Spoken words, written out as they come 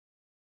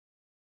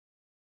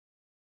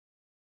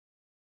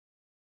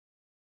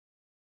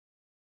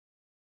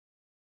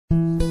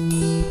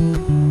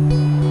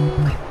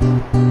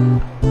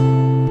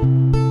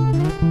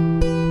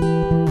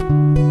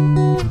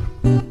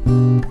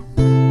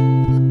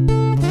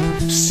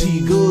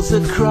Seagulls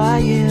are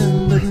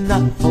crying, but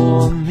not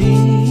for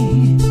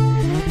me.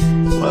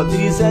 Well,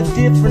 these are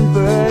different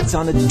birds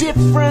on a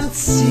different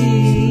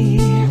sea.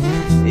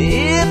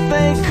 If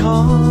they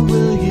call,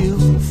 will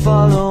you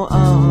follow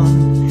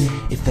on?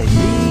 If they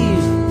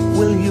leave,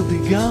 will you be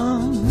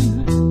gone?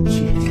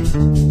 Yeah.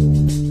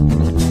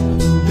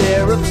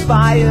 There are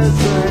fires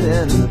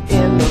burning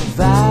in the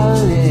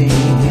valley,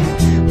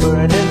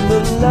 burning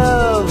the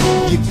love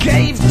you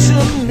gave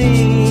to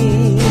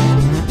me.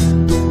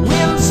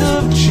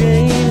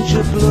 Change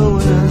are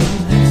blowing,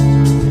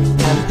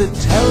 and the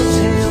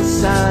telltale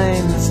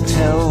signs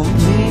tell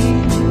me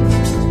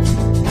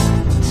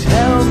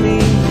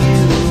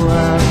you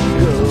are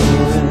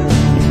going.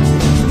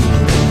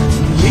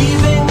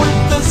 Leaving with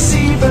the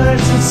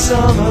seabirds of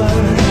summer,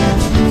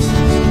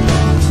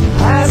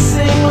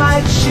 passing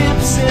like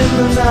ships in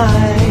the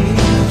night.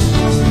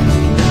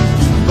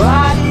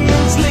 Body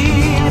is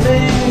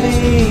leaving me,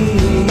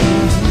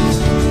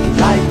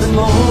 like the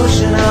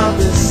motion of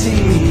the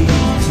sea.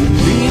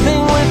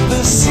 Leaving with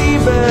the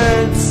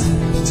seabirds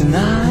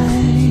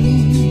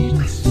tonight.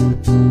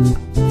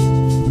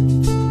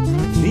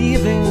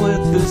 Leaving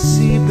with the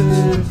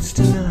seabirds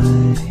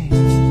tonight.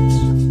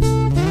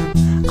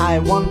 I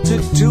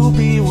wanted to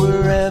be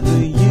wherever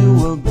you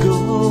were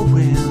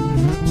going,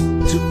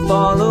 to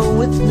follow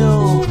with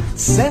no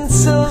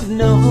sense of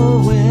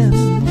knowing.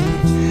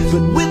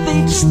 But with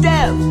each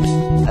step,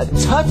 a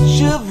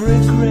touch of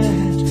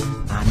regret,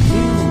 I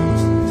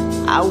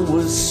knew I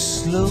was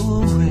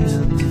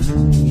slowing.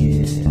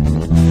 Yeah.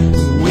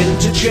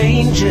 Winter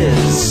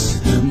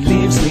changes,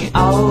 leaves me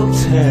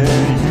altered.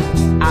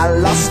 I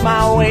lost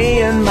my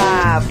way and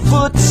my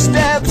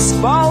footsteps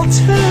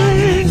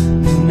faltered.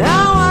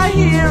 Now I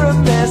hear a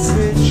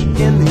message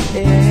in the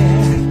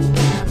air.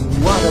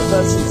 One of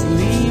us is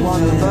leaving,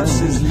 one of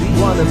us is leaving,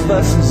 one of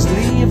us is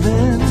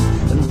leaving,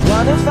 and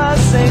one of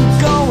us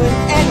ain't going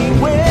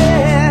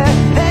anywhere.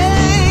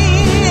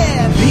 Hey,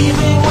 yeah.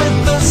 Leaving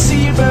with the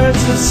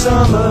seabirds of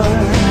summer,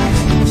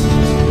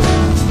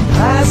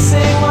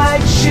 passing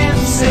like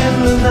ships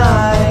in the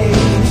night.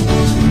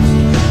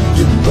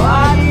 Your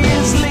body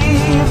is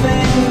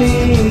leaving me,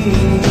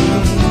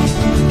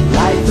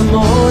 like the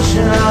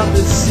motion of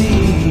the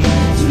sea.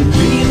 You're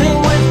leaving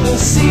with the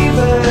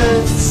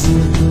seabirds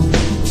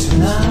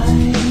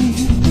tonight.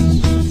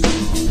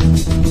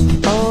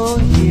 Oh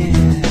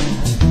yeah.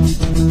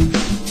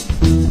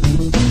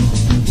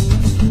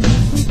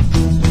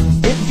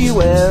 If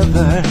you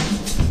ever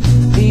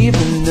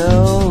even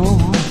know,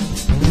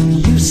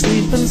 you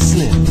sleep and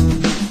slip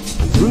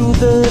through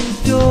the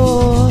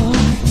door.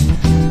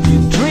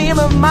 Your dream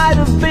it might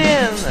have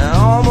been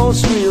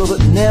almost real,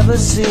 but never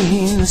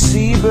seen.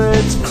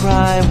 Seabirds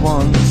cry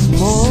once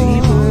more.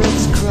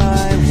 Seabirds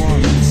cry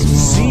once more.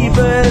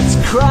 Seabirds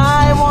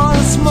cry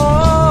once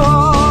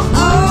more.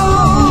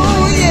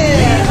 Oh yeah.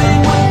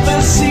 Leaving with the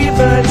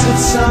seabirds of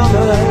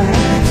summer,